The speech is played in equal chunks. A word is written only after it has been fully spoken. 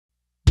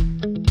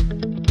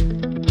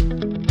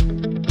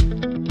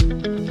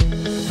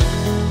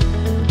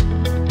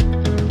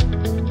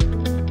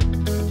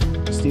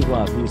Steve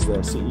Love. He's the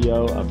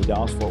CEO of the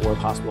Dallas-Fort Worth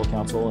Hospital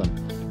Council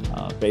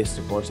and based,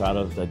 of course, out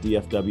of the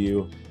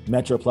DFW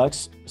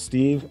Metroplex.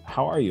 Steve,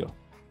 how are you?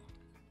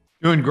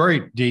 Doing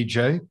great,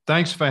 DJ.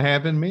 Thanks for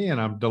having me, and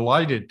I'm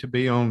delighted to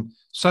be on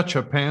such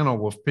a panel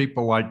with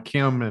people like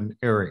Kim and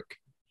Eric.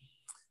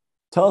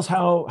 Tell us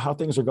how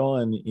things are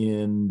going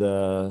in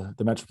the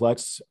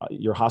Metroplex.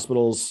 Your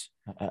hospitals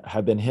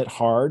have been hit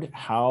hard.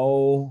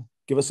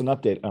 Give us an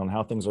update on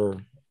how things are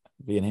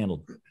being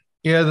handled.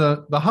 Yeah,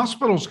 the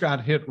hospitals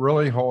got hit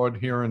really hard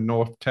here in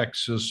North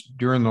Texas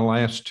during the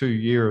last 2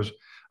 years.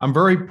 I'm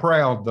very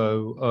proud,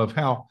 though, of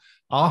how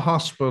our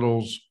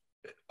hospitals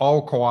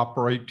all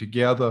cooperate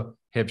together,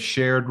 have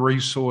shared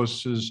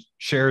resources,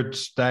 shared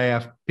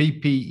staff,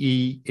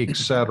 PPE, et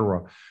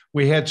cetera.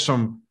 We had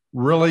some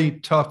really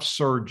tough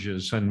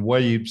surges and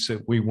waves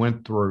that we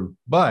went through.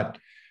 But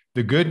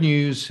the good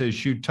news,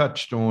 as you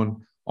touched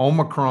on,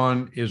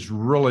 Omicron is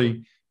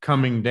really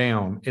coming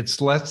down.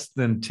 It's less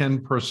than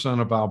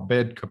 10% of our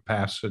bed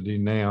capacity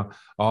now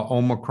are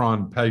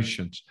Omicron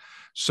patients.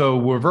 So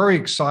we're very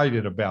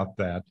excited about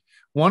that.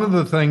 One of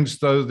the things,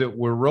 though, that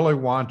we're really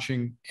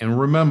watching, and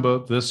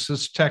remember, this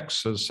is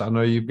Texas. I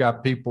know you've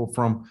got people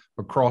from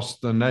across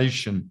the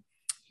nation.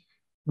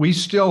 We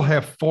still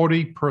have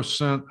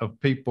 40% of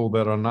people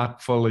that are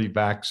not fully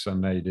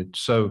vaccinated.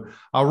 So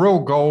our real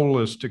goal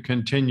is to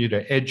continue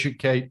to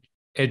educate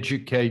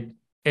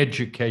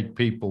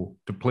people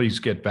to please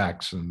get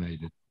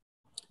vaccinated.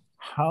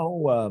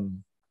 How,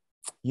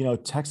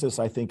 Texas,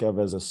 I think of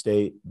as a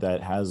state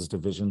that has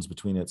divisions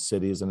between its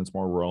cities and its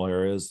more rural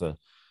areas.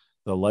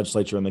 The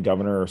legislature and the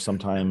governor are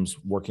sometimes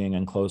working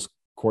in close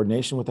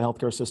coordination with the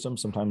healthcare system.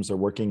 Sometimes they're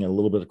working a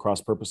little bit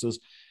across purposes.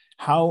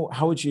 How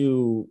would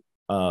you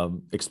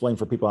explain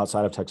for people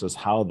outside of Texas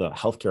how the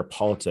healthcare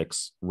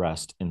politics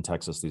rest in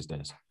Texas these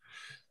days?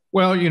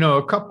 Well,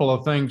 a couple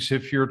of things.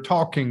 If you're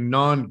talking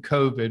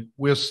non-COVID,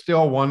 we're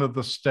still one of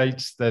the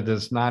states that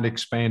has not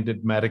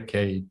expanded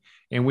Medicaid,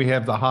 and we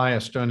have the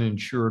highest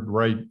uninsured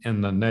rate in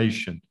the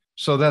nation.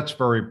 So that's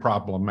very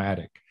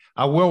problematic.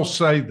 I will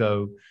say,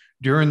 though,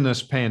 during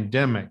this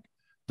pandemic,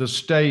 the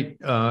state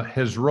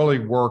has really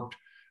worked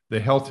the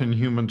Health and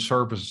Human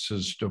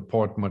Services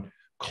Department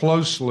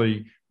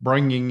closely,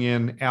 bringing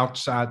in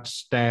outside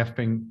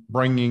staffing,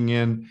 bringing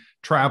in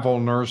travel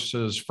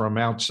nurses from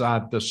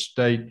outside the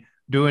state,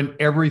 doing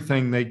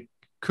everything they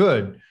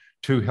could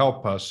to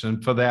help us.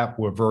 And for that,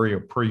 we're very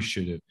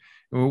appreciative.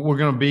 We're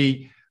going to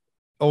be,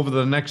 over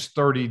the next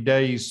 30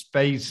 days,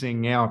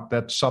 phasing out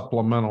that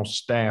supplemental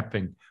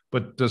staffing.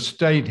 But the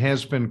state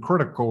has been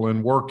critical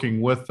in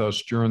working with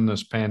us during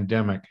this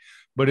pandemic.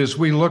 But as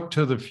we look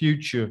to the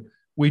future,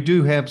 we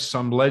do have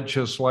some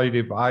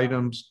legislative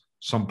items,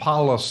 some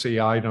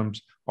policy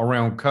items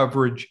around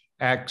coverage,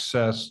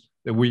 access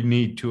that we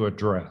need to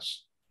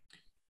address.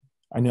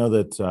 I know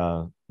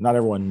that not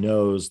everyone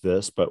knows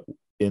this, but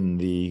in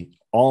the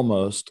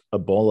almost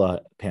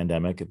Ebola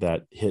pandemic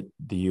that hit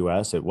the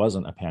U.S., it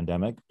wasn't a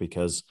pandemic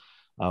because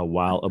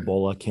while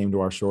Ebola came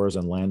to our shores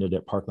and landed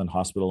at Parkland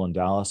Hospital in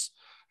Dallas,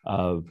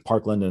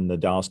 Parkland and the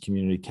Dallas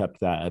community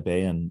kept that at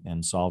bay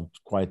and solved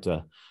kept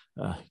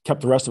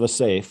the rest of us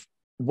safe.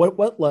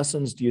 What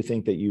lessons do you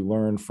think that you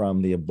learned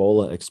from the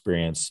Ebola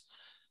experience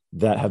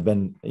that have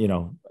been,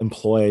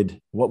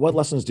 employed? What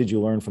lessons did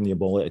you learn from the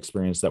Ebola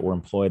experience that were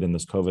employed in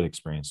this COVID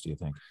experience, do you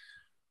think?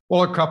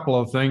 Well, a couple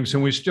of things,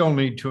 and we still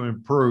need to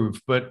improve,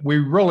 but we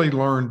really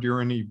learned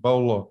during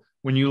Ebola,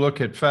 when you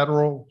look at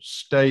federal,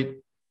 state,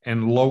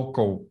 and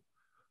local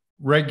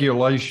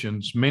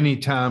regulations, many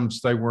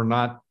times they were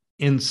not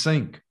in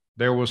sync.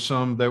 There were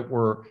some that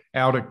were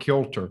out of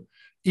kilter.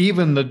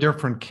 Even the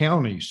different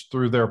counties,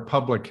 through their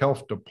public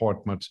health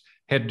departments,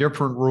 had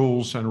different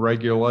rules and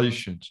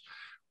regulations.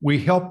 We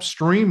helped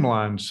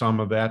streamline some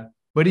of that,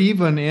 but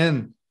even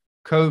in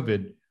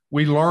COVID,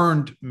 we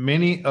learned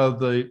many of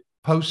the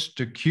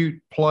post-acute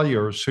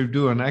players who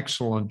do an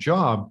excellent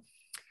job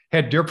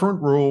had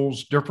different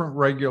rules, different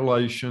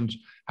regulations,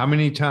 how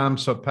many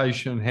times a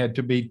patient had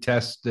to be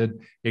tested,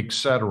 et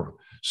cetera.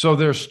 So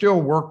there's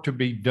still work to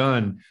be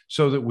done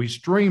so that we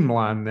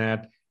streamline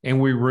that and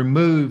we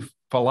remove,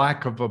 for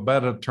lack of a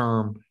better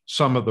term,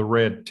 some of the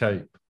red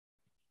tape.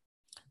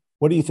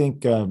 What do you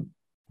think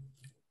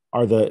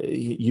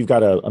you've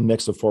got a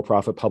mix of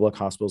for-profit public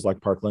hospitals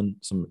like Parkland,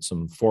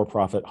 some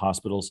for-profit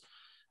hospitals.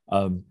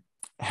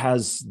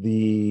 Has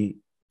the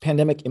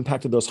pandemic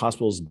impacted those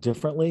hospitals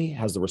differently?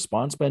 Has the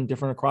response been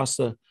different across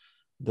the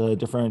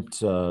different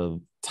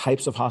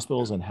types of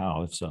hospitals, and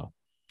how, if so?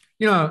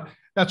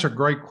 That's a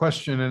great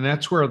question. And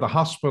that's where the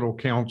hospital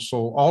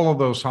council, all of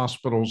those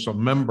hospitals are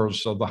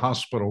members of the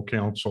hospital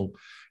council.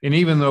 And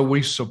even though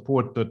we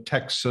support the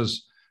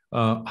Texas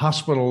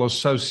Hospital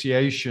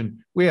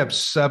Association, we have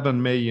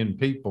 7 million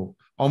people,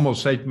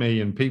 almost 8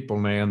 million people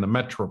now in the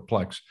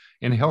Metroplex,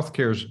 and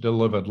healthcare is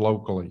delivered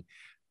locally.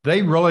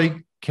 They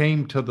really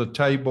came to the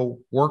table,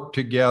 worked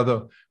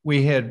together.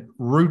 We had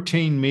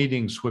routine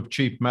meetings with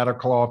chief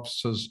medical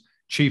officers,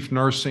 chief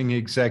nursing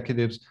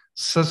executives,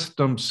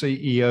 system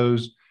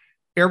CEOs.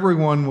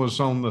 Everyone was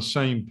on the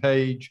same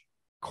page,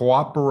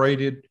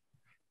 cooperated,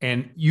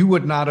 And you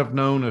would not have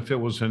known if it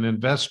was an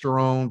investor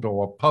owned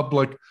or a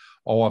public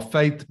or a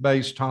faith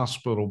based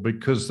hospital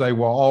because they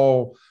were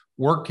all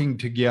working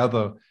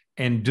together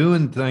and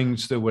doing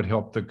things that would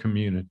help the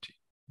community.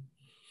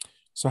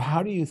 So,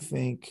 how do you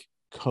think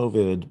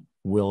COVID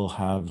will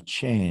have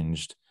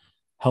changed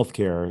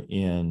healthcare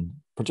in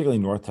particularly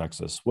North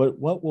Texas?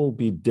 What will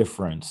be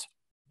different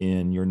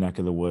in your neck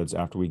of the woods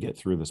after we get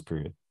through this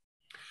period?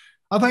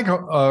 I think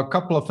a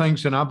couple of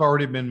things, and I've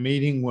already been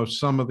meeting with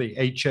some of the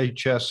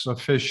HHS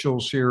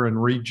officials here in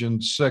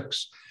Region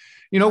 6.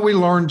 We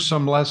learned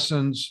some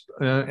lessons,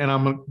 and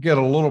I'm going to get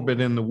a little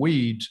bit in the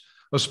weeds,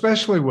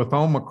 especially with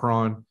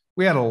Omicron.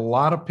 We had a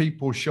lot of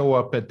people show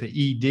up at the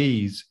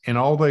EDs, and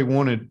all they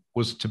wanted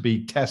was to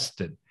be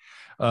tested.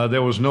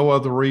 There was no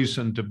other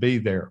reason to be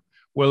there.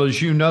 Well,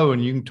 as you know,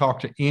 and you can talk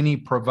to any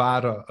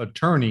provider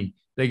attorney,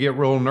 they get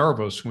real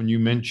nervous when you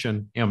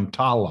mention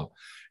EMTALA.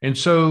 And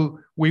so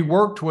we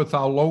worked with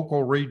our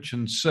local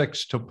Region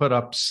 6 to put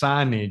up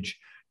signage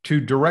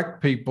to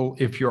direct people.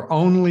 If you're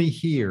only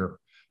here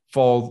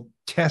for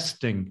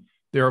testing,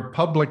 there are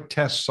public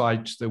test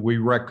sites that we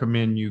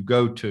recommend you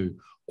go to.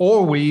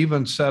 Or we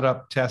even set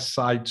up test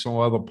sites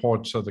on other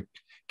parts of the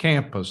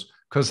campus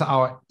because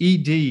our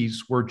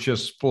EDs were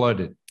just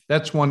flooded.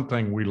 That's one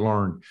thing we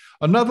learned.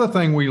 Another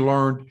thing we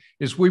learned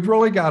is we've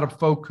really got to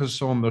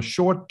focus on the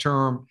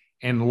short-term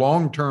and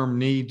long-term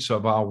needs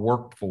of our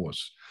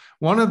workforce.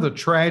 One of the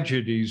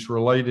tragedies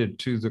related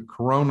to the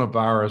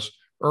coronavirus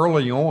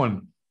early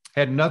on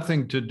had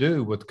nothing to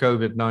do with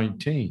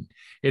COVID-19.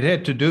 It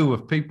had to do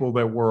with people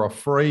that were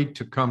afraid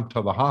to come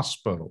to the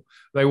hospital.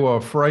 They were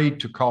afraid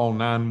to call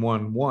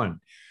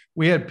 911.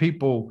 We had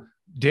people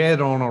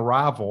dead on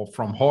arrival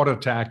from heart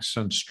attacks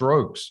and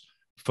strokes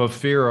for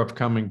fear of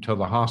coming to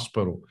the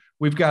hospital.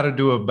 We've got to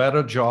do a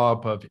better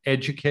job of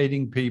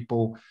educating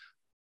people,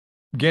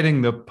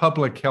 getting the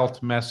public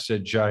health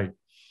message out.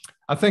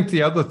 I think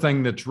the other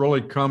thing that's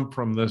really come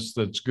from this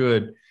that's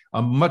good,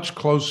 a much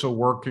closer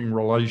working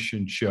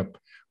relationship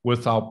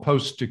with our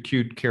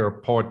post-acute care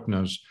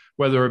partners,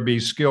 whether it be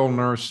skilled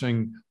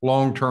nursing,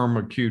 long-term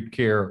acute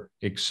care,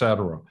 et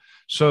cetera.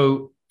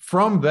 So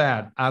from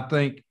that, I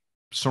think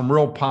some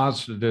real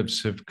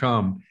positives have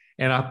come.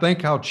 And I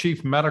think our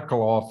chief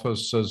medical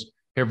officers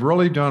have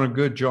really done a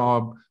good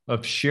job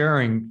of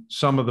sharing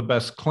some of the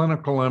best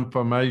clinical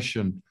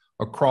information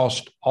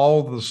across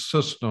all the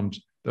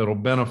systems that'll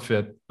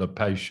benefit the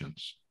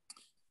patients.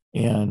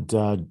 And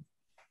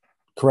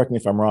correct me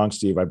if I'm wrong,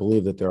 Steve, I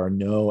believe that there are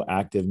no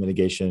active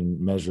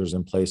mitigation measures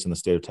in place in the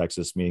state of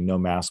Texas, meaning no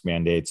mask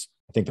mandates.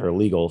 I think they're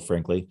illegal,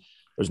 frankly.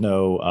 There's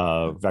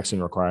no vaccine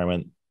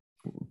requirement.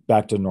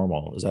 Back to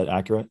normal. Is that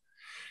accurate?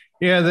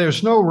 Yeah,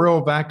 there's no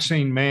real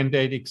vaccine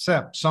mandate,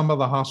 except some of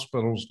the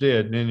hospitals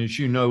did. And as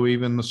you know,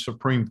 even the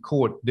Supreme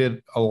Court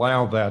did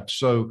allow that.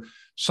 So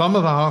some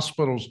of the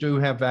hospitals do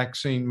have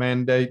vaccine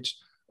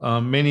mandates.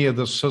 Many of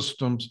the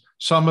systems,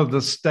 some of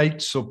the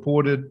states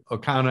supported are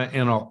kind of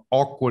in an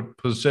awkward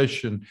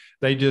position.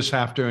 They just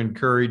have to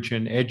encourage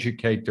and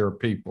educate their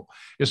people.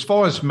 As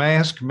far as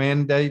mask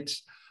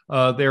mandates,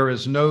 there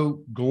is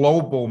no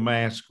global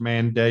mask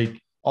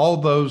mandate,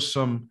 although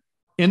some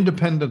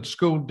independent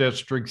school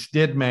districts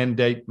did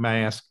mandate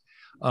masks.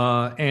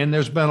 And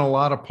there's been a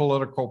lot of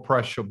political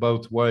pressure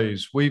both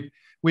ways.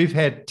 We've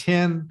had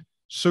 10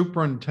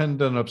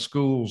 superintendent of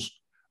schools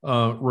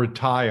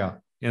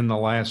retire in the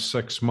last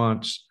 6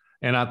 months.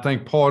 And I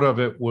think part of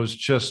it was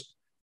just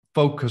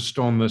focused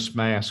on this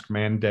mask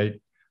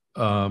mandate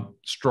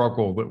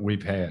struggle that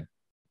we've had.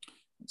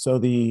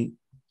 So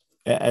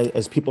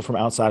as people from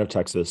outside of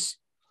Texas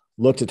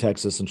look to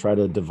Texas and try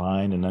to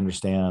divine and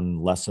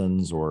understand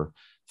lessons or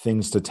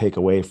things to take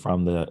away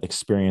from the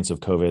experience of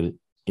COVID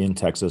in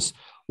Texas,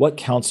 what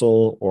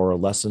counsel or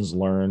lessons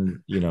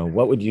learned,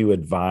 what would you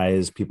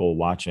advise people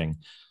watching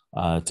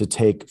to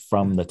take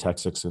from the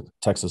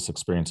Texas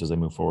experience as they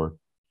move forward?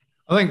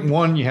 I think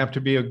one, you have to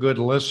be a good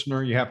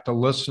listener. You have to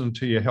listen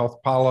to your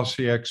health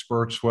policy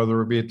experts,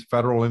 whether it be at the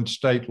federal and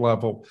state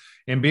level,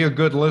 and be a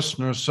good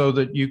listener so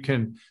that you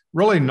can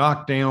really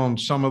knock down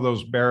some of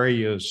those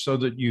barriers so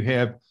that you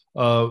have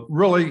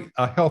really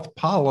a health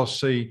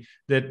policy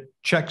that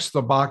checks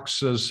the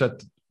boxes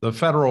at the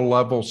federal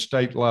level,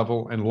 state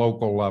level, and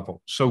local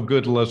level. So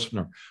good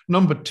listener.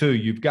 Number two,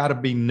 you've got to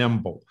be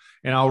nimble.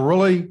 And I'll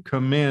really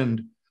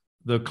commend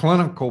the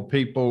clinical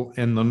people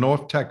in the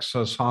North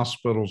Texas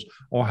hospitals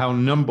on how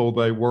nimble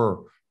they were.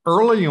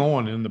 Early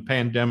on in the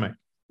pandemic,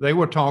 they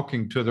were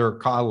talking to their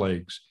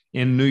colleagues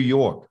in New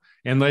York,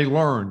 and they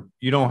learned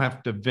you don't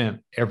have to vent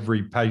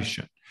every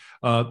patient.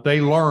 They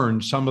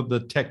learned some of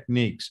the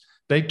techniques.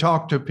 They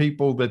talked to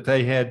people that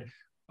they had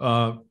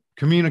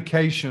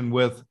communication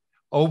with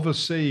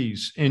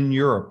overseas in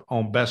Europe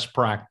on best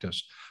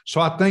practice. So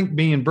I think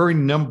being very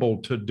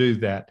nimble to do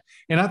that.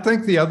 And I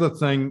think the other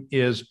thing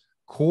is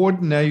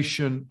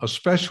coordination,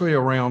 especially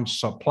around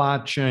supply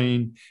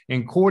chain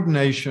and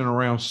coordination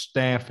around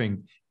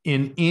staffing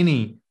in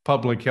any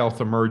public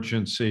health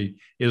emergency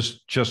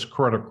is just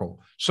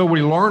critical. So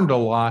we learned a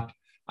lot.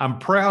 I'm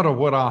proud of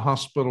what our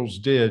hospitals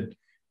did.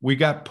 We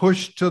got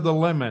pushed to the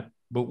limit,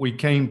 but we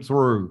came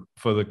through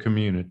for the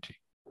community.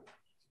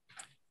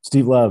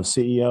 Steve Love,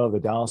 CEO of the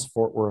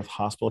Dallas-Fort Worth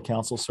Hospital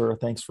Council, sir.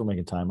 Thanks for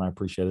making time. I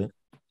appreciate it.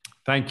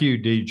 Thank you,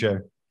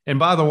 DJ. And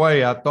by the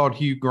way, I thought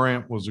Hugh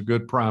Grant was a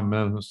good prime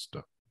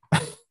minister.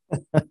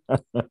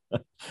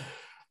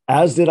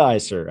 As did I,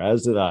 sir.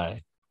 As did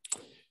I.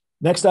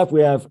 Next up,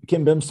 we have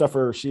Kim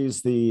Bimestefer.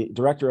 She's the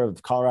director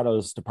of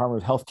Colorado's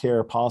Department of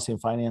Healthcare Policy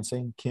and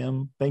Financing.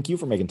 Kim, thank you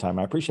for making time.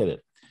 I appreciate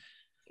it.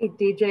 Hey,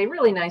 DJ,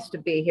 really nice to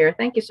be here.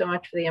 Thank you so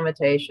much for the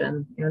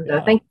invitation. And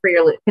thank you for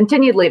your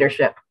continued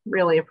leadership.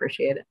 Really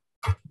appreciate it.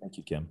 Thank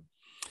you, Kim.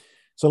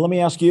 So let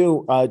me ask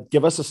you,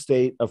 give us a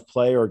state of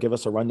play or give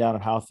us a rundown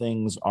of how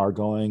things are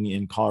going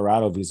in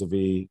Colorado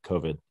vis-a-vis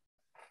COVID.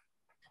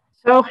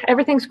 So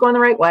everything's going the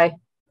right way.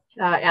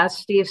 As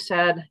Steve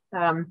said,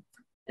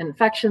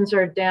 infections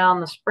are down,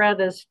 the spread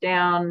is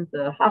down,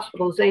 the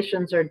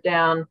hospitalizations are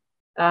down.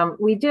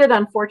 We did,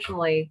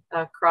 unfortunately,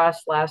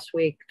 cross last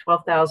week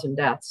 12,000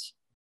 deaths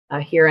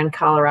here in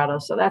Colorado.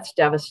 So that's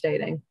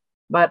devastating.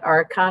 But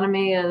our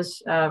economy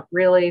is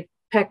really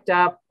picked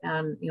up,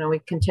 and we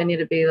continue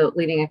to be the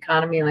leading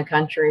economy in the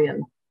country.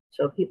 And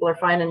so people are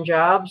finding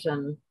jobs,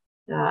 and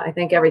I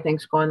think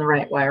everything's going the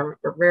right way.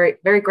 We're very,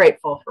 very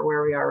grateful for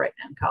where we are right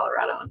now in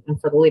Colorado and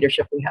for the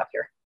leadership we have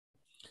here.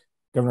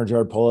 Governor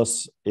Jared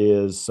Polis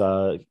is,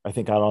 I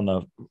think, out on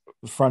the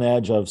front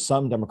edge of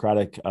some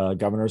Democratic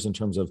governors in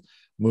terms of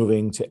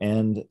moving to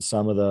end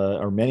some of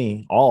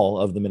all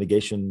of the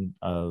mitigation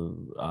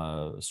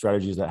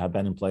strategies that have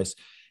been in place.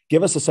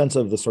 Give us a sense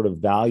of the sort of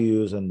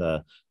values and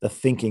the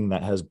thinking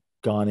that has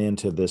gone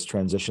into this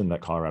transition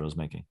that Colorado is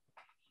making.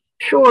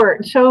 Sure.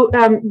 So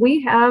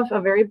we have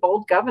a very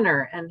bold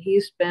governor, and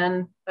he's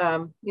been,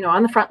 on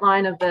the front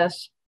line of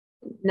this,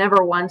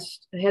 never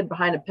once hid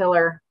behind a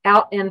pillar,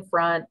 out in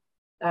front,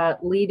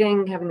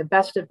 leading, having the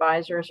best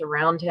advisors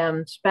around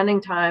him,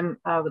 spending time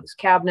with his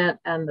cabinet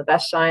and the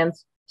best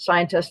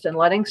scientists, and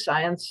letting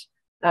science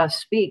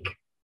speak.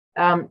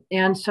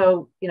 And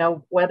so,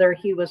 whether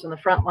he was on the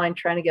front line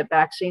trying to get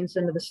vaccines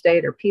into the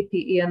state or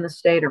PPE in the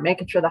state or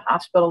making sure the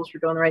hospitals were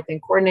doing the right thing,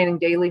 coordinating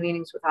daily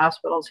meetings with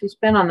hospitals, he's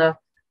been on the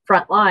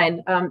front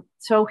line.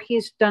 So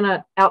he's done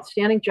an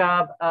outstanding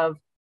job of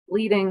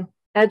leading,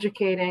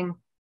 educating,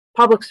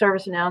 public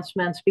service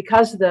announcements,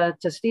 because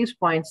to Steve's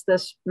points,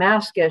 this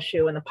mask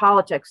issue and the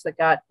politics that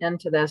got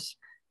into this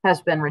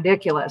has been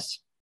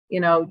ridiculous.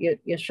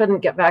 You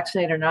shouldn't get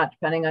vaccinated or not,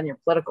 depending on your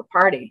political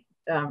party.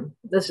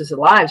 This is the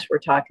lives we're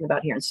talking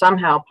about here. And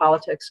somehow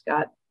politics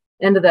got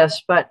into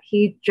this, but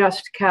he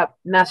just kept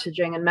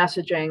messaging and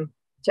messaging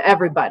to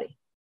everybody.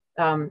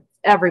 And,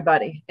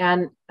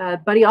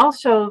 but he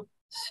also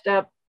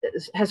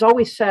has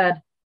always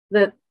said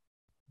that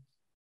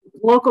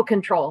local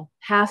control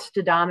has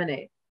to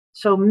dominate.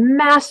 So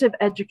massive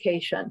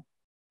education,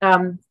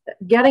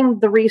 getting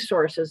the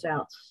resources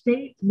out,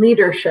 state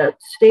leadership,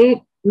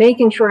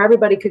 making sure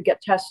everybody could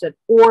get tested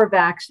or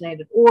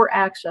vaccinated or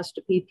access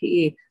to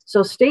PPE.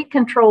 So state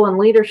control and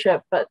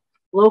leadership, but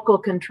local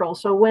control.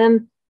 So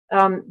when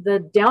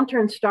the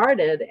downturn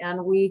started,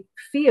 and we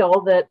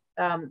feel that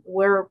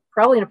we're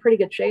probably in a pretty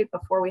good shape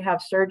before we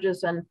have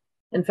surges and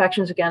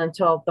infections again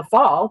until the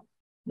fall,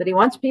 that he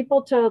wants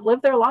people to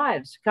live their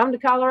lives, come to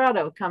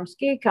Colorado, come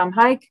ski, come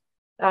hike.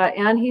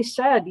 And he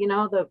said,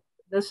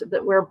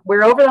 that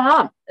we're over the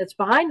hump. It's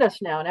behind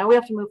us now. Now we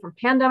have to move from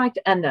pandemic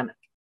to endemic,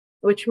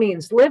 which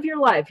means live your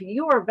life.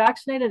 You are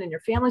vaccinated and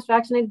your family's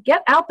vaccinated.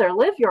 Get out there,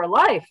 live your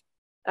life.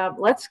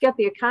 Let's get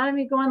the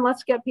economy going.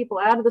 Let's get people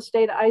out of the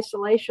state of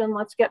isolation.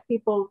 Let's get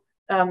people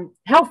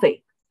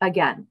healthy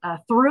again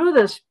through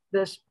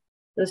this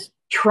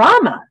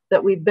trauma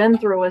that we've been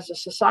through as a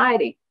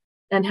society,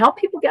 and help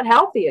people get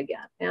healthy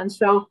again. And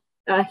so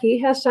he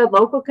has said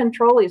local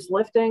control. He's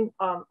lifting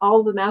all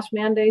of the mask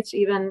mandates,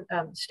 even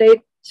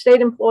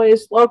state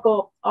employees,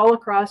 local, all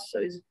across.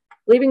 So he's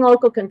leaving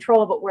local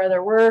control, but where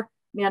there were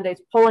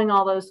mandates, pulling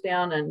all those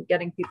down and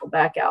getting people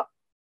back out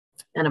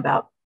and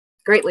about.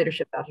 Great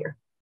leadership out here.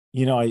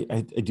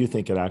 I do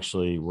think it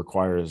actually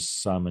requires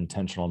some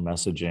intentional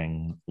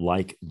messaging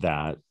like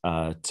that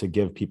to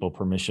give people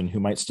permission who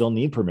might still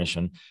need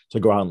permission to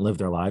go out and live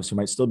their lives, who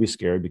might still be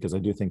scared, because I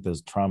do think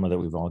this trauma that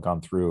we've all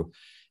gone through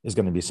is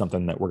going to be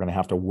something that we're going to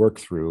have to work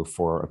through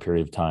for a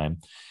period of time.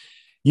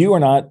 You are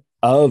not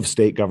of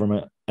state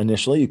government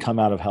initially. You come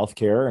out of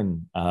healthcare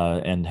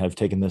and have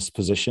taken this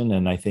position.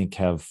 And I think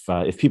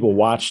if people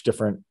watch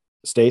different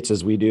states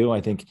as we do, I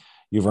think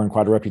you've earned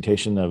quite a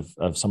reputation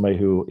of somebody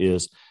who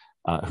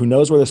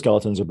knows where the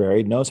skeletons are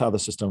buried, knows how the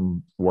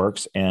system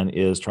works, and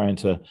is trying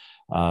to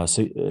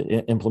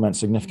implement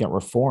significant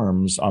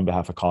reforms on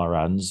behalf of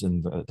Coloradans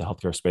in the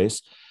healthcare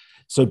space.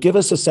 So give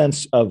us a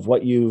sense of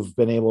what you've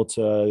been able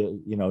to,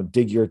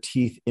 dig your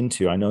teeth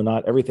into. I know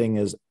not everything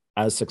is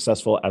as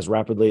successful as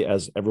rapidly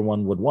as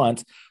everyone would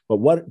want,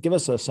 but give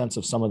us a sense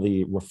of some of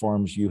the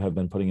reforms you have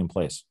been putting in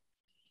place.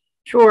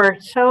 Sure.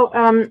 So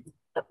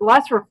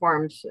lots of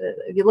reforms.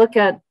 If you look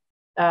at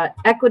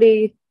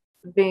equity,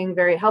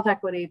 health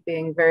equity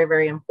being very,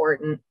 very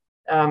important,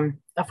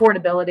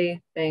 affordability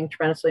being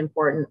tremendously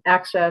important,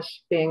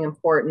 access being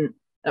important,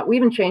 We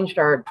even changed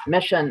our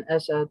mission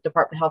as a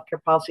Department of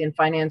Healthcare Policy and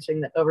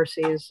Financing that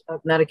oversees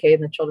Medicaid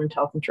and the Children's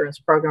Health Insurance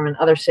Program and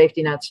other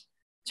safety nets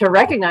to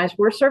recognize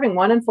we're serving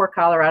 1 in 4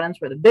 Coloradans.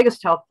 We're the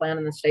biggest health plan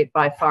in the state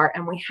by far,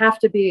 and we have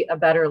to be a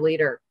better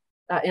leader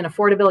in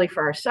affordability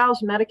for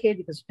ourselves, Medicaid,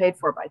 because it's paid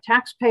for by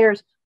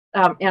taxpayers,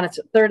 and it's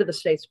a third of the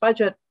state's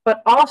budget,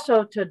 but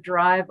also to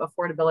drive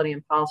affordability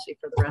and policy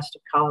for the rest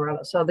of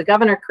Colorado. So the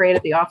governor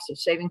created the Office of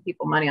Saving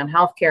People Money on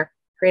Healthcare,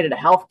 created a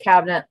health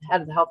cabinet,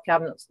 head of the health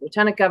cabinet was the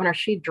lieutenant governor.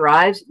 She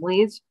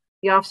leads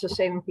the Office of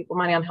Saving People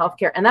Money on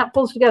Healthcare, and that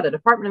pulls together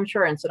Department of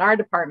Insurance and our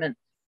department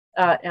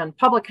and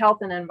public health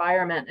and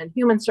environment and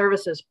human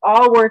services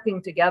all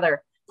working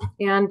together.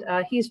 And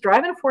he's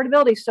driving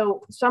affordability.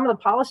 So some of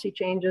the policy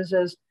changes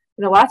is,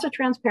 lots of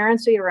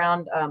transparency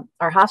around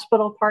our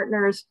hospital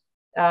partners,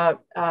 how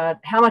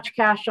much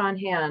cash on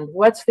hand,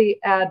 what's the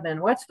admin,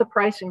 what's the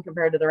pricing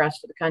compared to the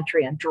rest of the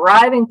country, and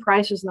driving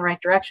prices in the right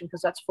direction,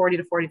 because that's 40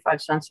 to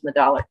 45 cents in the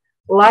dollar.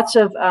 Lots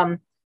of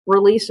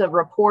release of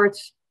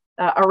reports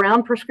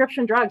around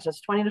prescription drugs.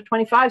 That's 20 to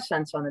 25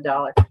 cents on the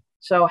dollar.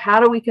 So how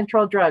do we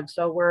control drugs?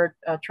 So we're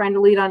trying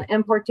to lead on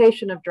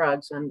importation of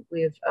drugs, and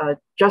we've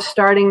just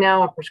starting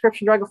now a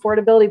prescription drug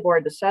affordability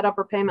board to set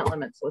upper payment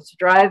limits. Let's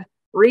drive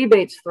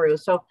rebates through.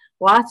 So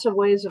lots of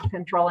ways of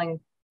controlling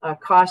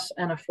costs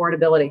and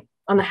affordability.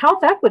 On the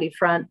health equity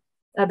front,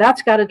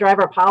 that's got to drive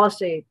our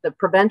policy. The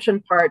prevention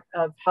part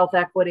of health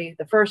equity,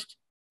 the first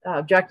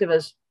objective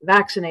is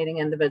vaccinating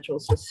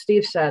individuals. As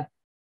Steve said,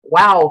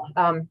 wow,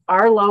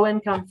 our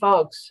low-income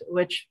folks,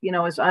 which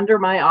is under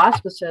my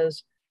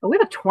auspices, we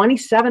have a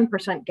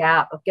 27%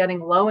 gap of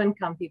getting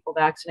low-income people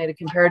vaccinated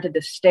compared to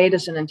the state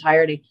as an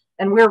entirety.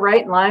 And we're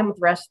right in line with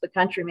the rest of the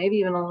country, maybe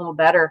even a little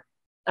better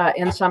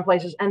in some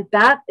places. And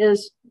that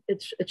is,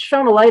 it's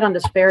shown a light on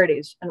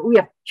disparities. And we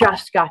have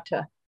just got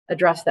to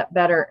address that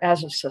better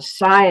as a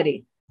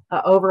society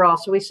overall.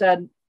 So we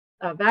said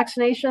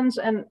vaccinations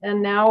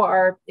and now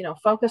our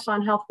focus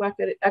on health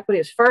equity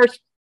is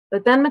first,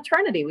 but then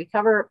maternity. We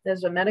cover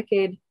as a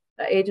Medicaid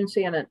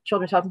agency and a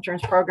Children's Health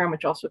Insurance Program,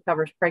 which also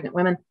covers pregnant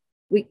women.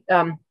 We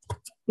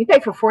pay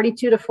for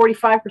 42 to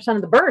 45%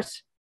 of the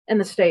births in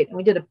the state. And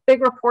we did a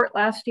big report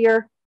last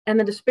year, and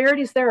the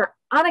disparities there are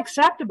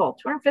unacceptable.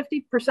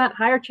 250%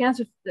 higher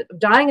chance of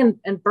dying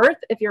in birth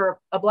if you're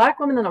a Black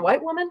woman than a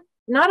white woman.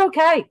 Not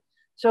okay.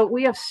 So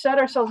we have set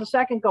ourselves a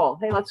second goal.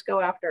 Hey, let's go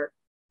after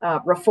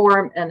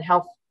reform and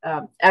health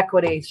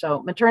equity.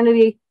 So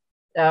maternity,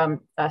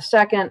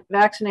 second,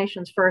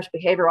 vaccinations first,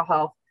 behavioral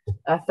health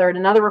third.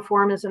 Another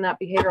reform is in that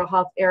behavioral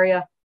health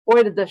area.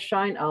 Boy, did this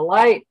shine a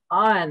light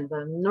on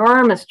the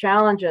enormous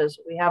challenges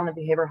we have in the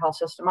behavioral health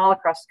system all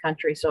across the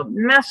country. So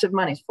massive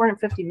money,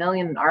 $450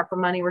 million in ARPA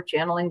money we're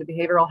channeling to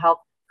behavioral health.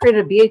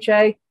 Created a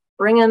BHA,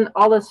 bring in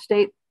all the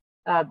state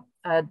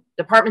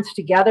departments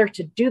together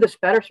to do this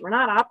better. So we're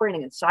not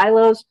operating in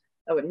silos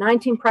with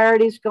 19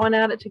 priorities going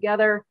at it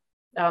together,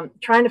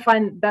 trying to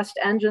find the best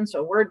engine.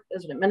 So we're,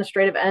 as an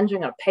administrative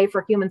engine, going to pay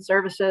for human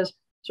services.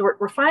 So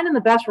we're finding the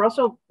best. We're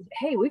also,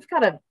 hey, we've got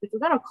to, if we're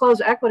going to close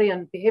equity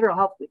and behavioral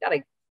health, we've got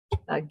to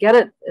get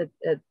it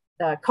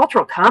at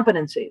cultural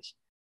competencies.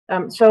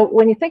 So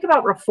when you think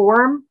about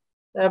reform,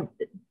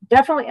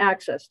 definitely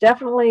access,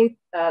 definitely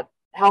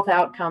health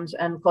outcomes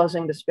and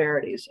closing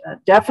disparities,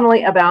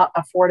 definitely about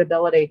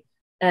affordability,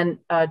 and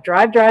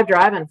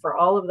driving for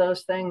all of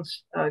those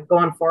things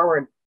going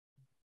forward.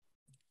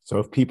 So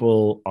if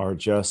people are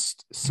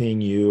just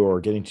seeing you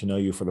or getting to know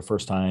you for the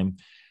first time,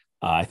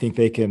 I think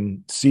they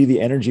can see the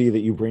energy that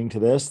you bring to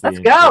this. Let's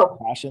go.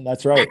 Passion.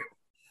 That's right.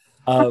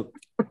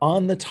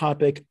 On the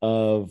topic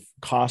of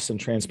cost and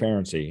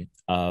transparency,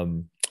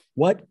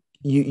 what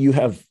you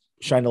have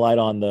shined a light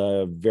on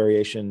the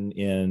variation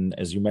in,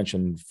 as you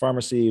mentioned,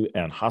 pharmacy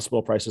and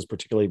hospital prices,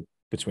 particularly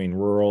between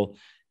rural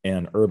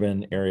and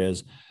urban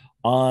areas.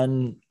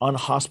 On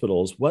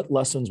hospitals, what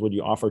lessons would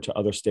you offer to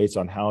other states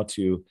on how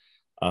to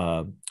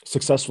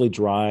successfully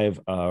drive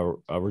a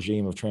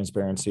regime of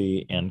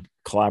transparency and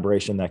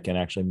collaboration that can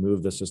actually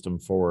move the system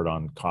forward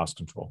on cost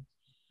control?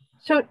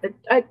 So,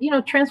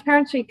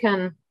 transparency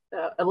can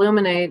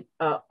illuminate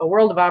a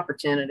world of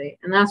opportunity.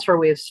 And that's where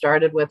we have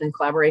started with, in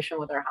collaboration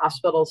with our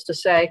hospitals, to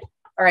say,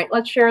 all right,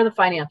 let's share the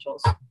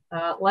financials.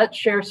 Let's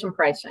share some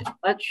pricing.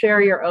 Let's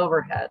share your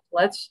overhead.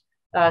 Let's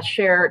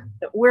share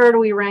where do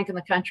we rank in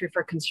the country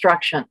for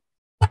construction.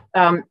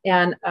 How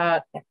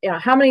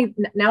many,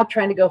 now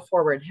trying to go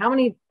forward, how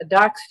many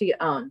docs do you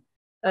own?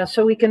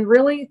 So we can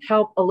really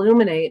help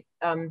illuminate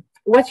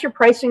what's your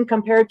pricing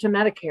compared to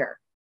Medicare.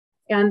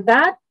 And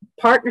that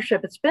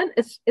partnership,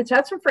 it's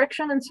had some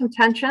friction and some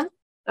tension,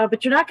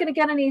 but you're not going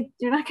to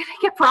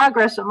get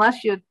progress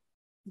unless you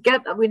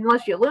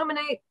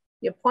illuminate,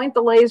 you point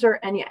the laser,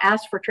 and you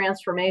ask for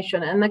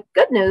transformation. And the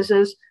good news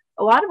is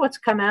a lot of what's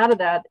come out of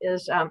that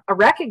is a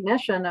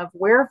recognition of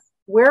where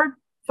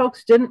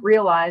folks didn't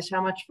realize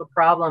how much of a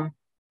problem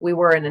we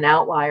were and an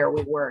outlier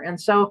we were. And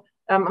so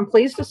I'm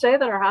pleased to say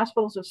that our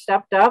hospitals have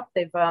stepped up.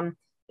 They've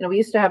we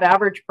used to have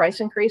average price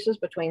increases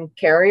between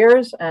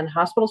carriers and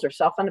hospitals, or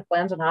self-funded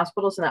plans and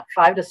hospitals, in that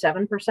 5 to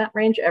 7%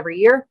 range every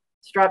year.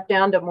 It's dropped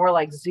down to more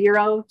like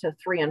 0 to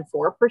 3 and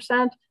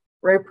 4%.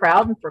 Very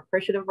proud and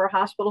appreciative of our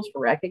hospitals for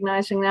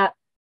recognizing that.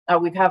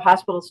 We've had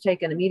hospitals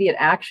taking immediate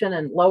action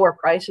and lower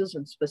prices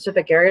in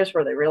specific areas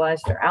where they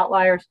realize they're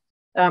outliers.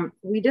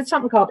 We did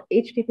something called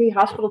HTP,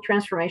 Hospital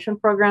Transformation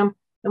Program,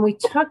 and we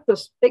took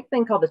this big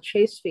thing called the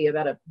Chase fee,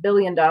 about $1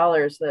 billion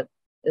that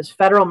is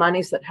federal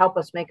monies that help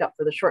us make up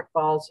for the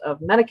shortfalls of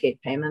Medicaid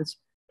payments.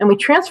 And we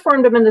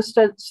transformed them into,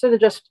 instead of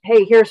just,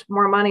 hey, here's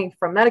more money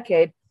from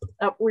Medicaid,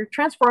 we're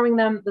transforming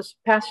them this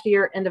past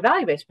year into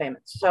value-based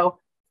payments. So,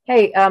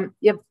 hey,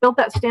 you've built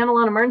that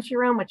standalone emergency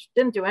room, which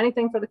didn't do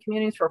anything for the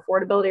communities for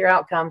affordability or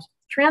outcomes.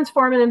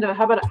 Transform it into,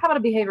 how about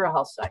a behavioral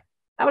health site?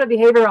 How about a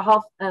behavioral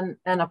health and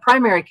a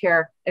primary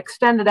care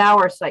extended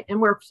hour site? And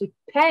we're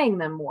paying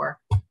them more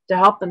to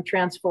help them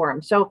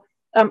transform. So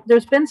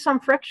there's been some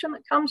friction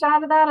that comes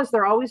out of that, as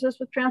there always is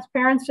with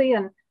transparency.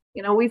 And,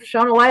 you know, we've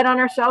shown a light on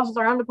ourselves as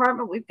our own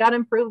department. We've got to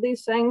improve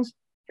these things.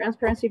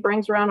 Transparency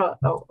brings around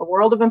a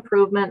world of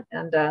improvement,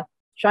 and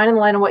shining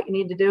the light on what you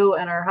need to do.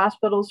 And our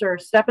hospitals are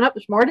stepping up.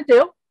 There's more to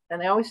do.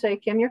 And they always say,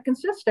 Kim, you're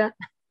consistent.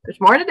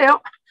 There's more to do.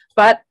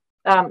 But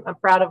I'm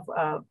proud of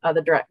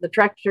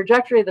the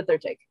trajectory that they're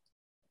taking.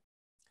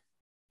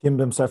 Kim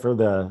Bimestefer,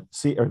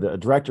 the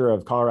director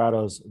of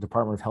Colorado's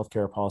Department of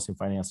Healthcare Policy and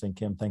Financing.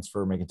 Kim, thanks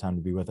for making time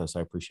to be with us.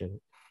 I appreciate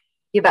it.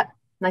 You bet.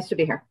 Nice to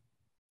be here.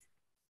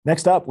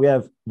 Next up, we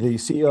have the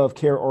CEO of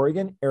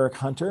CareOregon, Eric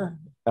Hunter.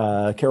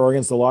 CareOregon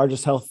is the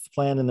largest health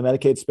plan in the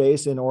Medicaid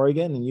space in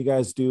Oregon, and you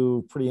guys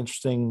do pretty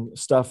interesting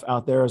stuff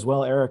out there as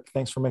well. Eric,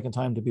 thanks for making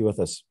time to be with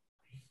us.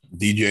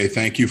 DJ,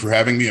 thank you for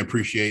having me. I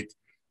appreciate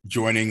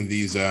joining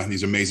these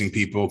amazing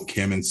people,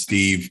 Kim and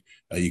Steve.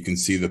 You can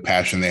see the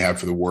passion they have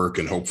for the work,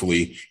 and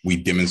hopefully we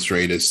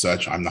demonstrate as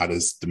such. I'm not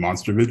as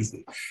demonstrative,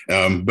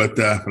 but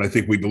I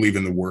think we believe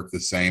in the work the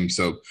same.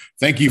 So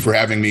thank you for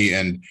having me.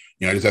 And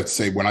I just have to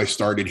say, when I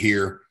started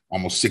here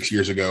almost 6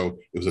 years ago,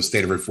 it was a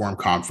State of Reform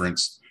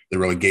conference that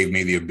really gave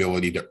me the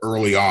ability to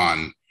early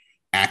on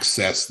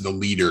access the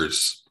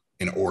leaders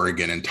in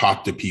Oregon and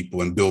talk to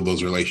people and build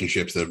those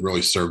relationships that have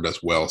really served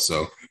us well.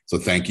 So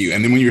thank you.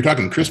 And then when you're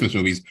talking Christmas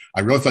movies, I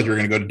really thought you were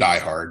going to go to Die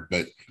Hard,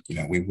 but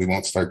we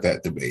won't start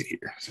that debate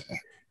here. So.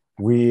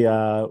 We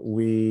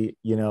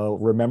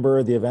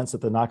remember the events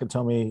at the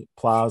Nakatomi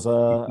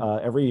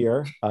Plaza every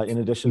year, in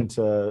addition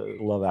to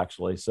Love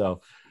Actually.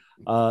 So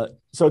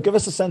give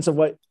us a sense of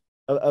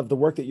of the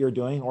work that you're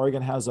doing.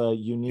 Oregon has a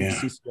unique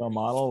CCO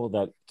model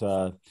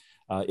that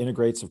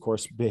integrates, of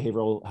course,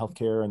 behavioral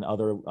healthcare and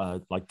other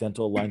like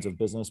dental lines of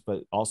business,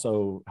 but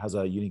also has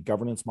a unique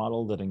governance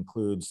model that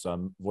includes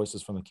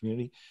voices from the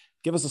community.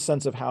 Give us a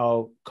sense of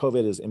how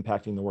COVID is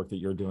impacting the work that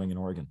you're doing in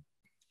Oregon.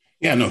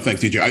 Yeah, no,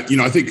 thanks, DJ.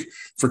 I think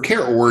for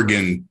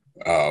CareOregon,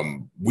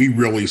 we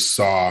really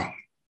saw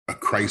a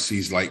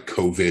crisis like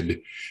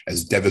COVID,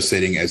 as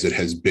devastating as it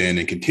has been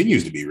and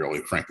continues to be, really,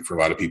 frankly, for a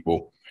lot of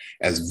people,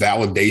 as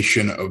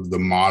validation of the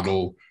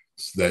model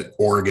that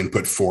Oregon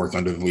put forth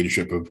under the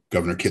leadership of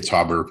Governor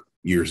Kitzhaber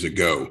years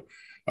ago.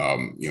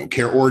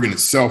 CareOregon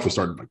itself was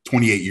started like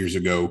 28 years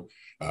ago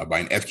by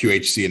an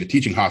FQHC and a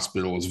teaching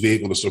hospital as a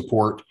vehicle to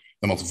support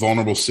the most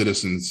vulnerable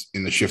citizens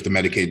in the shift to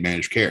Medicaid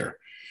managed care.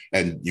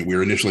 And we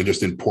were initially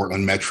just in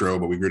Portland Metro,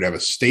 but we grew to have a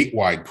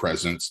statewide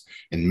presence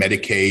in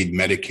Medicaid,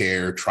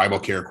 Medicare, tribal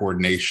care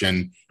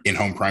coordination,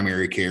 in-home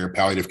primary care,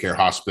 palliative care,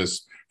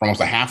 hospice for almost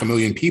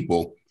 500,000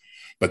 people.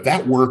 But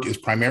that work is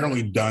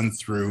primarily done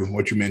through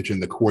what you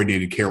mentioned, the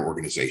coordinated care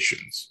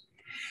organizations.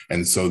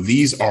 And so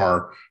these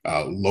are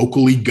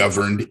locally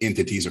governed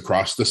entities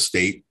across the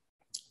state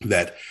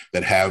that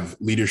have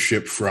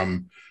leadership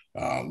from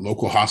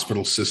local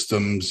hospital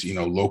systems,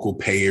 local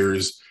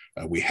payers.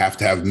 We have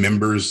to have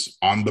members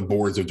on the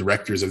boards of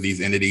directors of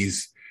these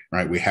entities,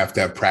 right? We have to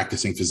have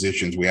practicing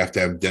physicians. We have to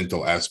have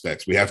dental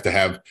aspects. We have to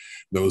have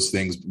those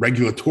things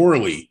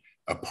regulatorily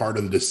a part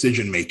of the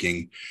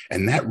decision-making.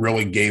 And that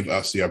really gave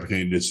us the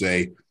opportunity to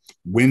say,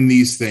 when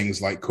these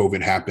things like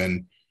COVID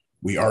happen,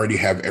 we already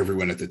have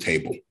everyone at the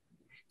table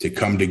to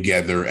come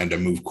together and to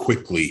move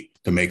quickly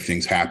to make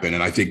things happen.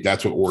 And I think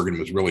that's what Oregon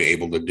was really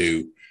able to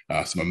do.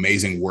 Some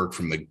amazing work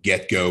from the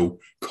get-go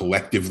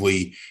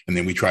collectively. And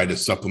then we tried to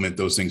supplement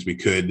those things we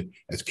could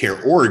as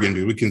CareOregon,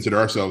 because we consider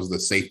ourselves the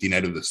safety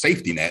net of the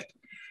safety net.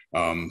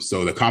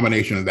 So the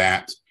combination of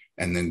that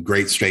and then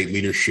great state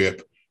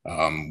leadership,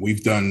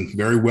 we've done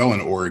very well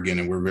in Oregon,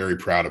 and we're very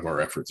proud of our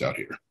efforts out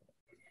here.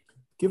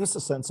 Give us a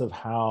sense of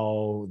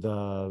how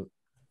the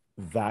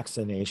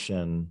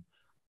vaccination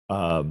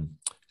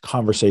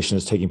conversation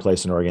is taking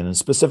place in Oregon. And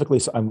specifically,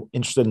 I'm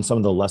interested in some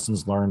of the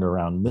lessons learned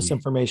around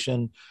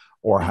misinformation,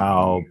 or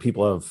how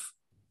people have,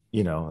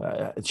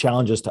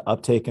 challenges to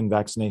uptake in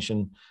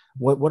vaccination.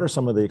 What are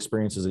some of the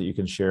experiences that you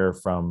can share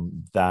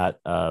from that,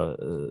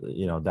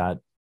 that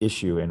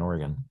issue in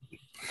Oregon?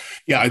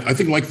 Yeah, I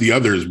think like the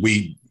others,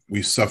 we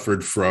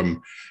suffered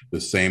from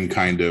the same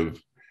kind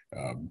of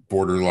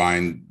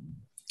borderline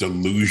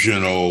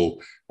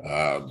delusional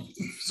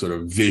sort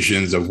of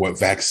visions of what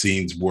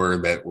vaccines were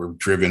that were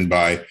driven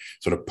by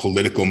sort of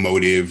political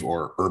motive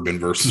or urban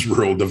versus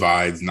rural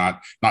divides,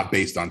 not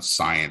based on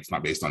science,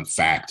 not based on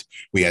fact.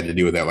 We had to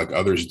deal with that like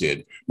others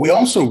did. We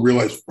also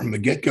realized from the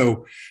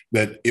get-go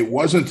that it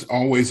wasn't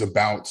always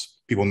about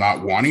people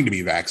not wanting to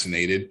be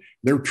vaccinated.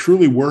 There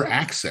truly were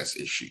access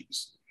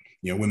issues.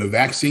 When the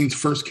vaccines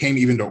first came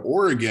even to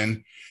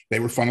Oregon, they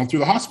were funneled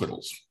through the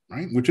hospitals,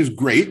 right? Which is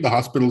great. The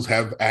hospitals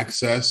have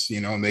access,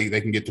 and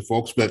they can get to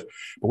folks. But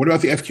what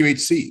about the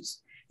FQHCs?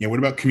 What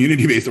about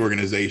community-based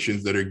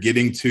organizations that are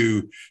getting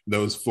to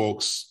those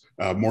folks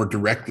more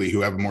directly,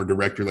 who have a more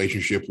direct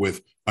relationship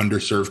with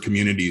underserved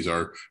communities,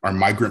 our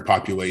migrant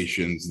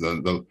populations,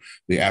 the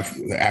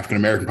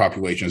African-American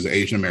populations, the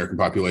Asian American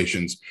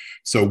populations.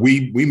 So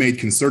we made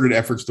concerted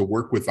efforts to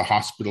work with the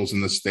hospitals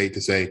in the state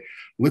to say,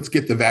 let's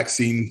get the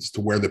vaccines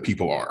to where the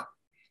people are.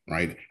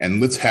 Right.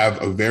 And let's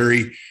have a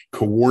very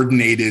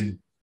coordinated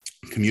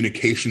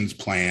communications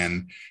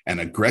plan and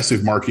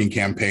aggressive marketing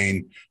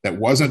campaign that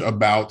wasn't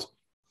about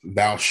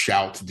thou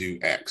shalt do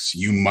X,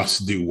 you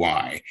must do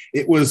Y.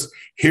 It was,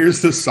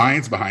 here's the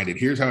science behind it.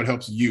 Here's how it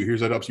helps you.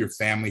 Here's how it helps your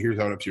family. Here's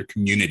how it helps your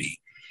community.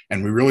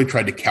 And we really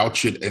tried to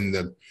couch it in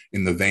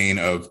the vein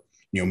of,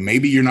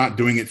 maybe you're not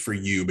doing it for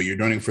you, but you're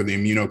doing it for the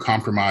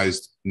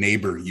immunocompromised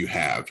neighbor you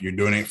have. You're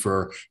doing it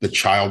for the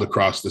child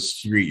across the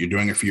street. You're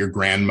doing it for your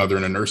grandmother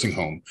in a nursing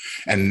home.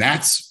 And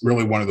that's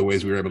really one of the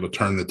ways we were able to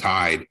turn the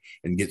tide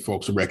and get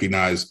folks to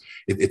recognize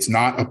it's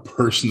not a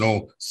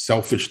personal,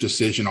 selfish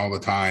decision all the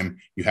time.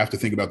 You have to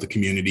think about the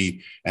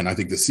community. And I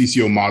think the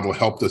CCO model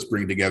helped us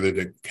bring together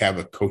to have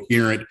a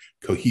coherent,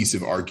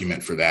 cohesive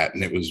argument for that.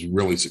 And it was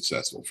really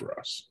successful for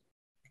us.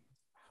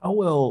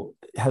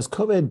 Has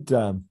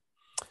COVID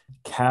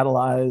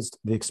catalyzed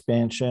the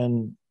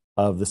expansion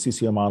of the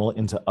CCO model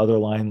into other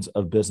lines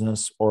of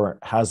business, or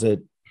has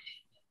it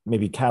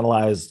maybe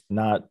catalyzed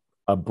not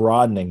a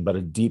broadening, but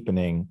a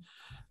deepening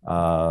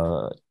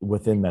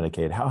within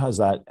Medicaid? How has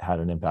that had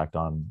an impact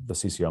on the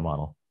CCO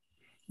model?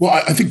 Well,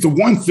 I think the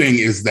one thing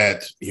is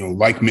that,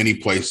 like many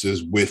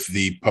places with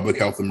the public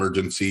health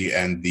emergency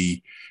and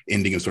the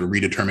ending of sort of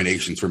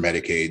redeterminations for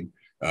Medicaid,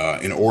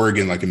 in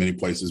Oregon, like in many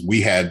places,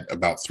 we had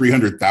about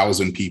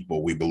 300,000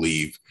 people, we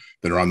believe,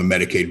 that are on the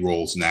Medicaid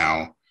rolls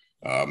now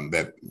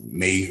that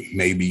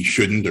maybe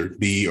shouldn't or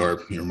be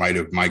or might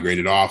have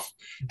migrated off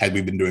had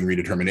we been doing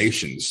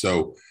redeterminations.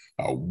 So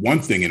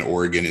one thing in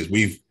Oregon is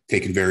we've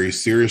taken very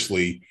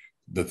seriously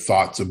the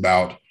thoughts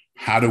about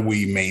how do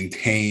we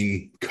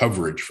maintain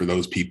coverage for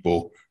those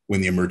people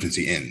when the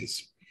emergency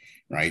ends,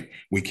 right?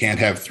 We can't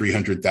have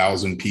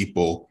 300,000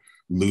 people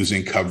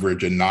losing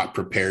coverage and not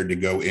prepared to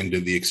go into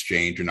the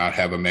exchange or not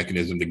have a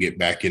mechanism to get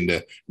back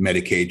into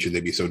Medicaid should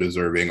they be so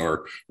deserving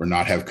or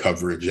not have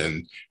coverage.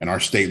 And our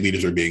state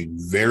leaders are being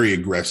very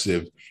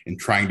aggressive in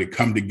trying to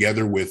come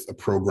together with a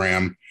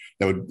program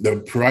that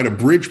would provide a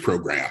bridge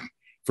program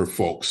for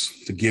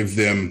folks to give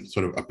them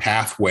sort of a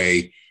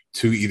pathway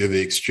to either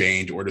the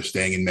exchange or to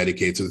staying in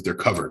Medicaid so that they're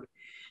covered.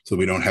 So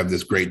we don't have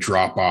this great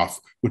drop off,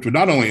 which would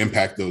not only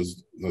impact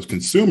those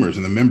consumers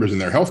and the members in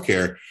their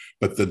healthcare,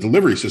 but the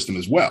delivery system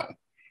as well,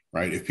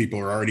 right? If people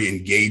are already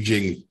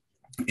engaging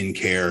in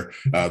care,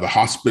 the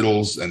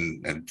hospitals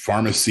and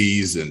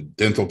pharmacies and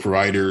dental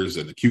providers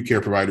and acute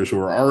care providers who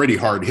are already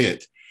hard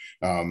hit,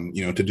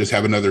 to just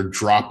have another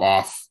drop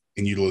off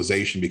in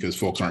utilization because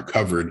folks aren't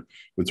covered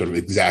would sort of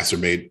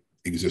exacerbate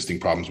existing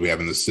problems we have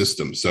in the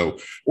system. So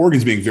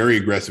Oregon's being very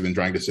aggressive in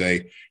trying to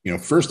say,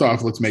 first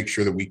off, let's make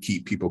sure that we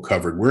keep people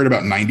covered. We're at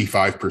about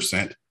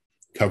 95%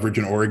 coverage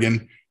in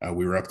Oregon.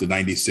 We were up to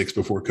 96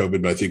 before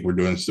COVID, but I think we're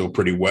doing still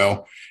pretty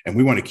well. And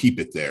we want to keep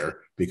it there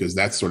because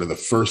that's sort of the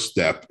first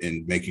step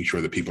in making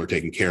sure that people are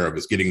taken care of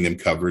is getting them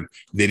covered,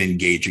 then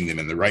engaging them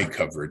in the right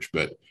coverage.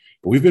 But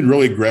we've been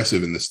really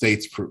aggressive, and the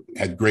state's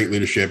had great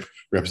leadership.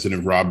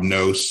 Representative Rob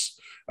Nose,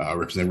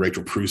 Representative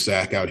Rachel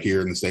Prusak out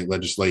here in the state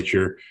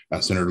legislature,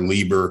 Senator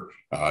Lieber.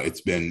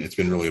 It's been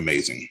really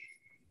amazing.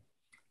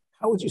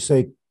 How would you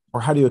say,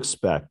 or how do you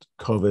expect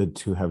COVID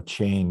to have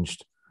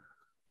changed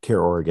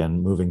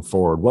CareOregon moving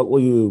forward? What will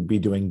you be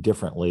doing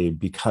differently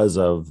because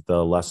of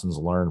the lessons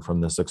learned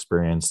from this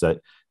experience that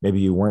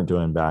maybe you weren't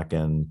doing back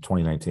in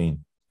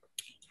 2019?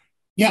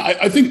 Yeah,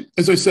 I think,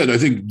 as I said, I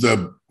think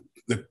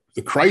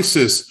the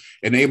crisis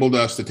enabled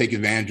us to take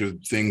advantage of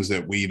things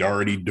that we'd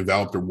already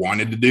developed or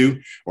wanted to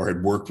do or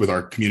had worked with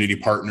our community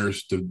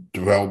partners to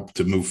develop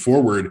to move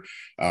forward.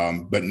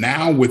 But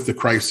now with the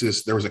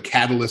crisis, there was a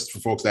catalyst for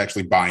folks to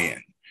actually buy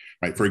in.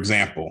 Right. For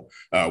example,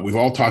 we've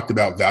all talked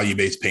about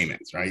value-based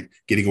payments, right?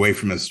 Getting away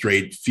from a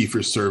straight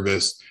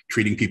fee-for-service,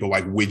 treating people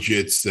like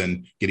widgets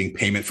and getting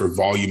payment for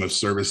volume of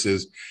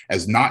services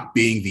as not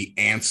being the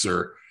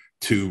answer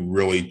to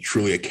really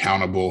truly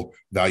accountable,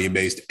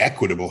 value-based,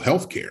 equitable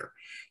healthcare.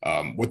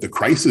 What the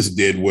crisis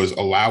did was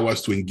allow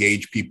us to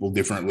engage people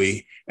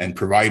differently, and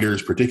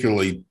providers,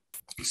 particularly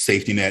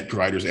safety net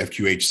providers,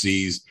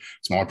 FQHCs,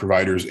 smaller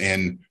providers,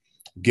 in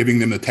giving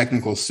them the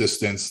technical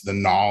assistance, the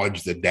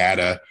knowledge, the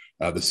data,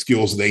 the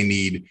skills they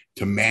need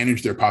to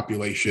manage their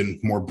population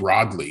more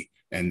broadly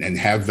and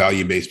have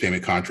value-based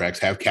payment contracts,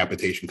 have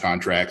capitation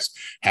contracts,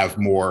 have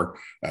more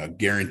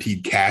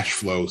guaranteed cash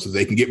flow so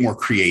they can get more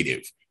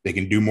creative. They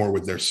can do more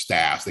with their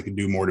staff. They can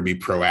do more to be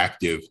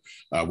proactive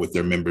with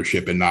their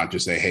membership and not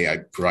just say, hey, I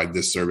provide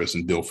this service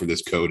and bill for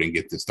this code and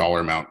get this dollar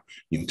amount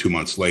 2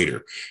 months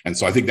later. And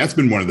so I think that's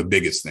been one of the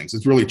biggest things.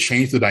 It's really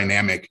changed the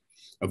dynamic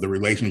of the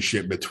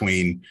relationship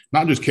between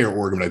not just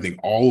CareOregon, but I think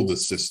all of the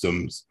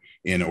systems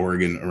in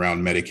Oregon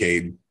around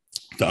Medicaid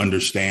to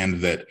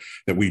understand that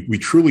we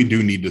truly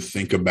do need to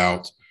think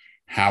about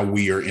how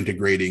we are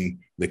integrating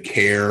the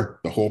care,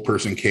 the whole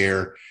person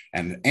care,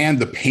 and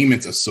the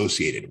payments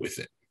associated with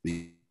it.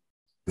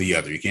 The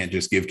other. You can't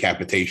just give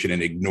capitation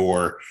and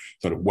ignore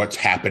sort of what's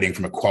happening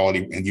from a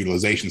quality and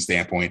utilization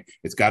standpoint.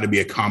 It's got to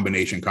be a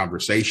combination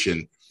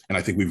conversation. And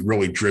I think we've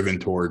really driven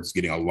towards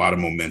getting a lot of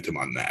momentum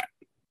on that.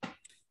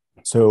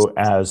 So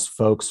as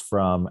folks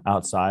from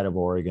outside of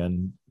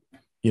Oregon,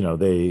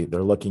 they're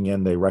looking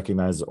in, they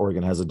recognize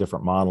Oregon has a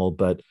different model,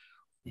 but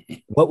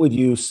what would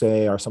you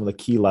say are some of the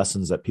key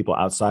lessons that people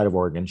outside of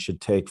Oregon should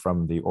take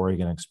from the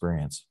Oregon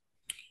experience?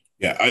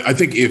 Yeah, I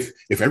think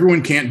if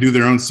everyone can't do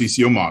their own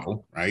CCO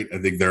model, right? I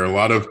think there are a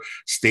lot of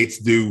states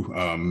do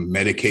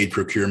Medicaid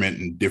procurement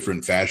in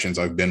different fashions.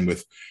 I've been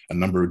with a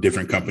number of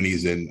different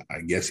companies in,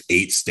 I guess,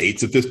 8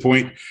 states at this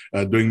point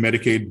doing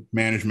Medicaid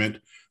management.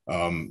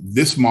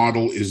 This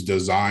model is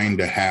designed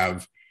to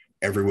have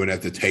everyone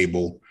at the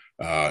table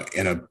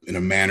in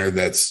a manner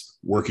that's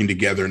working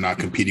together, not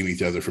competing with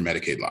each other for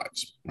Medicaid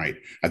lives, right?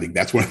 I think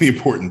that's one of the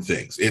important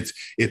things.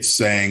 It's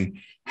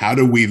saying, how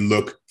do we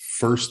look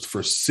first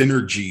for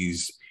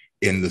synergies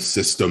in the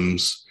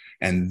systems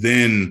and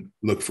then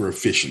look for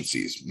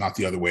efficiencies, not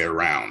the other way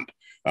around.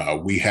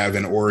 We have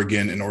in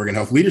Oregon an Oregon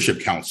Health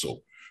Leadership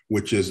Council,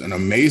 which is an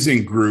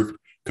amazing group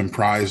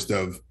comprised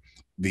of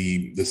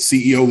the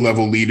CEO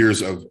level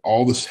leaders of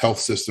all the health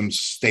systems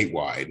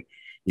statewide,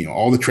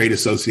 all the trade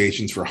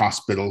associations for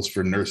hospitals,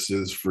 for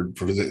nurses, for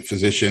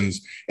physicians,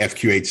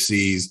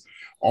 FQHCs,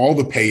 all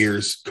the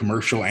payers,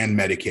 commercial and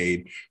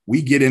Medicaid.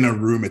 We get in a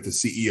room at the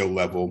CEO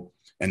level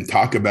and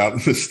talk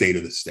about the state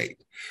of the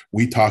state.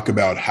 We talk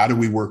about how do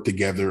we work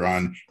together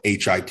on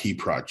HIT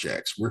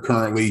projects. We're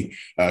currently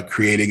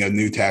creating a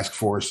new task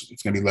force.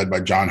 It's going to be led by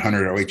John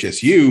Hunter at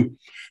OHSU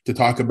to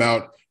talk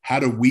about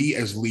how do we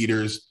as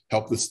leaders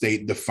help the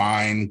state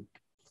define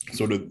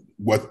sort of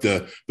what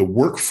the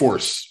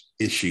workforce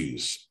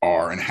issues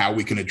are and how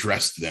we can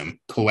address them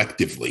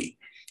collectively,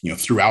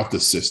 throughout the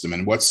system,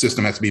 and what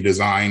system has to be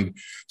designed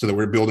so that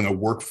we're building a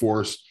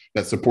workforce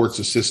that supports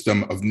a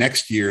system of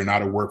next year,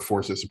 not a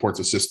workforce that supports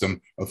a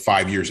system of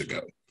 5 years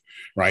ago,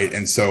 right?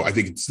 And so I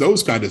think it's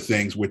those kind of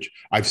things which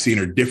I've seen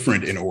are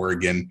different in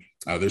Oregon.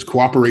 There's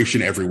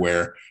cooperation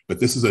everywhere, but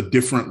this is a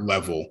different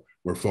level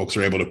where folks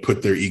are able to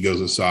put their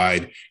egos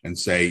aside and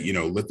say,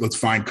 let's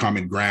find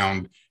common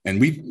ground. And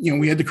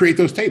we had to create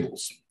those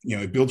tables.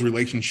 It builds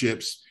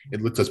relationships.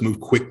 It lets us move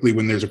quickly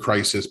when there's a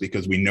crisis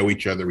because we know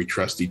each other, we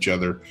trust each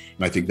other.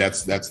 And I think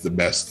that's the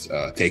best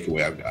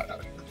takeaway I've got out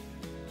of it.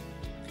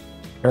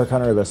 Eric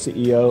Hunter, the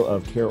CEO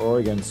of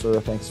CareOregon.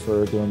 Sir, thanks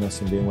for doing this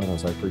and being with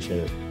us. I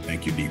appreciate it.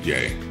 Thank you,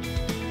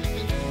 DJ.